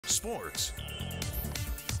Sports.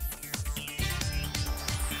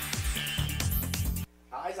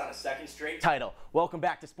 Eyes on a second straight title. Welcome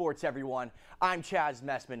back to sports, everyone. I'm Chaz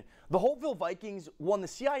Messman. The Holtville Vikings won the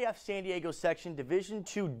CIF San Diego section Division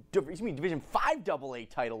 5 AA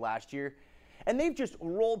title last year, and they've just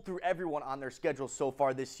rolled through everyone on their schedule so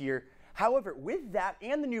far this year. However, with that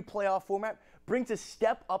and the new playoff format brings a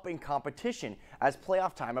step up in competition as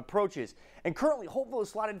playoff time approaches. And currently, Holtville is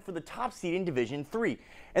slotted for the top seed in Division 3,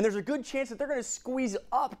 and there's a good chance that they're going to squeeze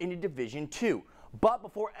up into Division 2. But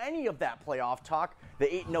before any of that playoff talk, the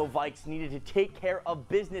 8-0 Vikes needed to take care of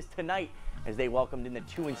business tonight as they welcomed in the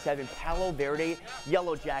 2-7 Palo Verde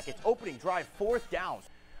Yellow Jackets. Opening drive, 4th down.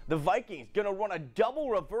 The Vikings gonna run a double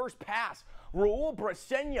reverse pass. Raul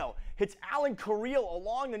Braceño hits Alan Carrillo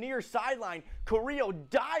along the near sideline. Carrillo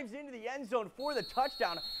dives into the end zone for the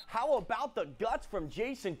touchdown. How about the guts from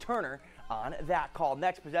Jason Turner on that call?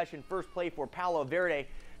 Next possession, first play for Palo Verde.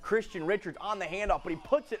 Christian Richards on the handoff, but he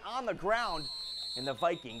puts it on the ground, and the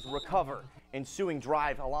Vikings recover. Ensuing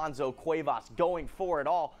drive, Alonzo Cuevas going for it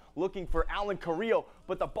all, looking for Alan Carrillo,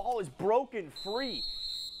 but the ball is broken free.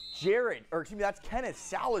 That's Kenneth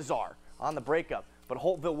Salazar on the breakup, but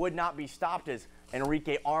Holtville would not be stopped as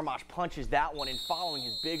Enrique Armas punches that one in following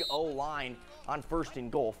his big O-line on 1st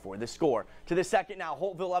and goal for the score. To the second now,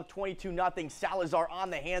 Holtville up 22-0. Salazar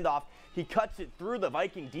on the handoff. He cuts it through the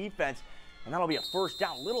Viking defense, and that'll be a 1st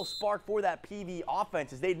down. Little spark for that PV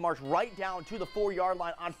offense as they'd march right down to the 4-yard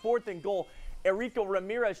line on 4th and goal. Enrico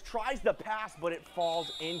Ramirez tries the pass, but it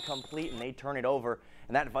falls incomplete, and they turn it over.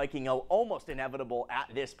 And that Viking O almost inevitable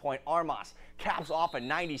at this point. Armas caps off a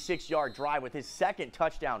 96-yard drive with his 2nd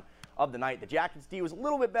touchdown of the night. The Jackets D was a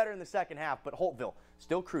little bit better in the second half, but Holtville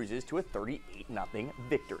still cruises to a 38-0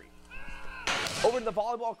 victory. Over to the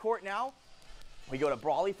volleyball court now. We go to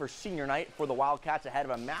Brawley for senior night for the Wildcats ahead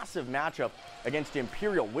of a massive matchup against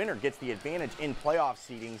Imperial. Winner gets the advantage in playoff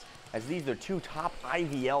seedings as these are two top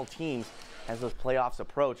IVL teams as those playoffs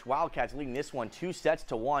approach. Wildcats leading this one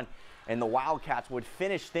 2-1, and the Wildcats would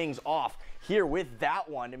finish things off here with that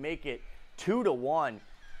one to make it 2-1,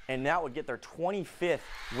 and that would get their 25th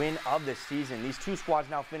win of the season. These two squads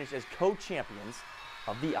now finish as co-champions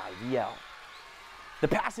of the IVL. The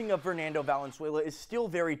passing of Fernando Valenzuela is still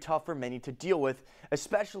very tough for many to deal with,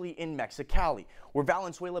 especially in Mexicali, where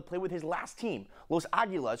Valenzuela played with his last team, Los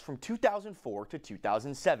Aguilas, from 2004 to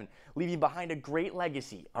 2007, leaving behind a great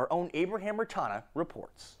legacy. Our own Abraham Ratana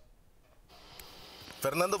reports.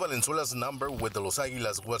 Fernando Valenzuela's number with the Los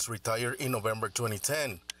Aguilas was retired in November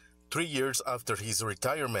 2010, 3 years after his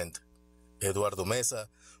retirement. Eduardo Mesa,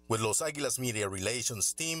 with Los Aguilas media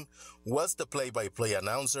relations team, was the play-by-play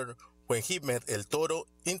announcer when he met El Toro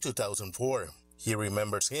in 2004. He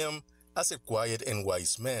remembers him as a quiet and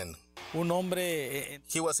wise man.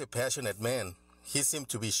 He was a passionate man. He seemed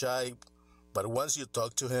to be shy, but once you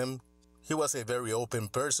talked to him, he was a very open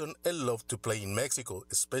person and loved to play in Mexico,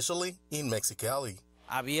 especially in Mexicali.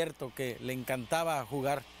 Abierto, que le encantaba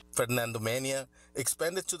jugar. Fernando Mania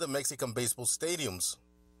expanded to the Mexican baseball stadiums,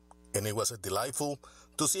 and it was delightful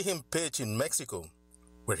to see him pitch in Mexico,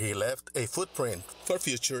 where he left a footprint for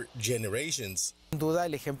future generations.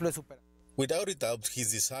 Without a doubt,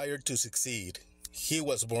 his desire to succeed. He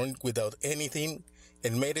was born without anything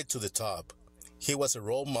and made it to the top. He was a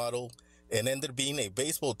role model and ended up being a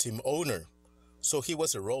baseball team owner. So he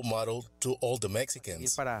was a role model to all the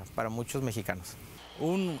Mexicans. Para muchos mexicanos.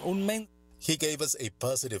 He gave us a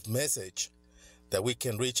positive message that we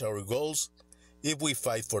can reach our goals if we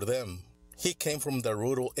fight for them. He came from the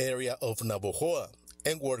rural area of Navojoa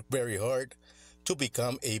and worked very hard to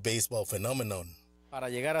become a baseball phenomenon. Para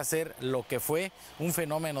llegar a ser lo que fue un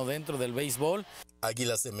fenómeno dentro del béisbol.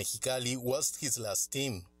 Águilas de Mexicali was his last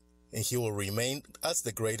team, and he will remain as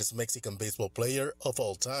the greatest Mexican baseball player of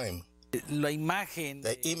all time.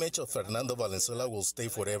 The image of Fernando Valenzuela will stay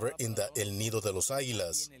forever in the El Nido de los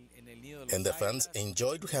Águilas, and the fans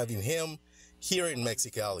enjoyed having him here in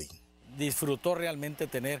Mexicali. Disfrutó realmente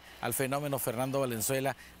tener al fenómeno Fernando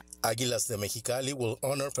Valenzuela. Águilas de Mexicali will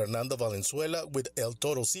honor Fernando Valenzuela with El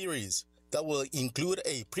Toro series that will include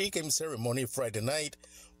a pregame ceremony Friday night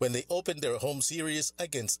when they open their home series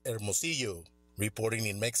against Hermosillo. Reporting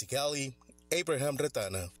in Mexicali, Abraham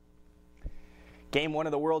Ratana. Game 1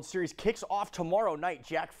 of the World Series kicks off tomorrow night.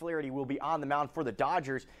 Jack Flaherty will be on the mound for the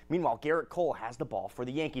Dodgers. Meanwhile, Garrett Cole has the ball for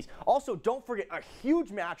the Yankees. Also, don't forget a huge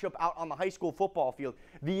matchup out on the high school football field.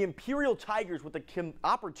 The Imperial Tigers with the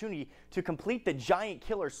opportunity to complete the giant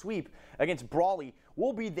killer sweep against Brawley.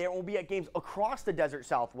 We'll be there. We'll be at games across the desert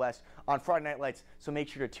Southwest on Friday Night Lights, so make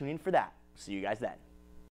sure to tune in for that. See you guys then.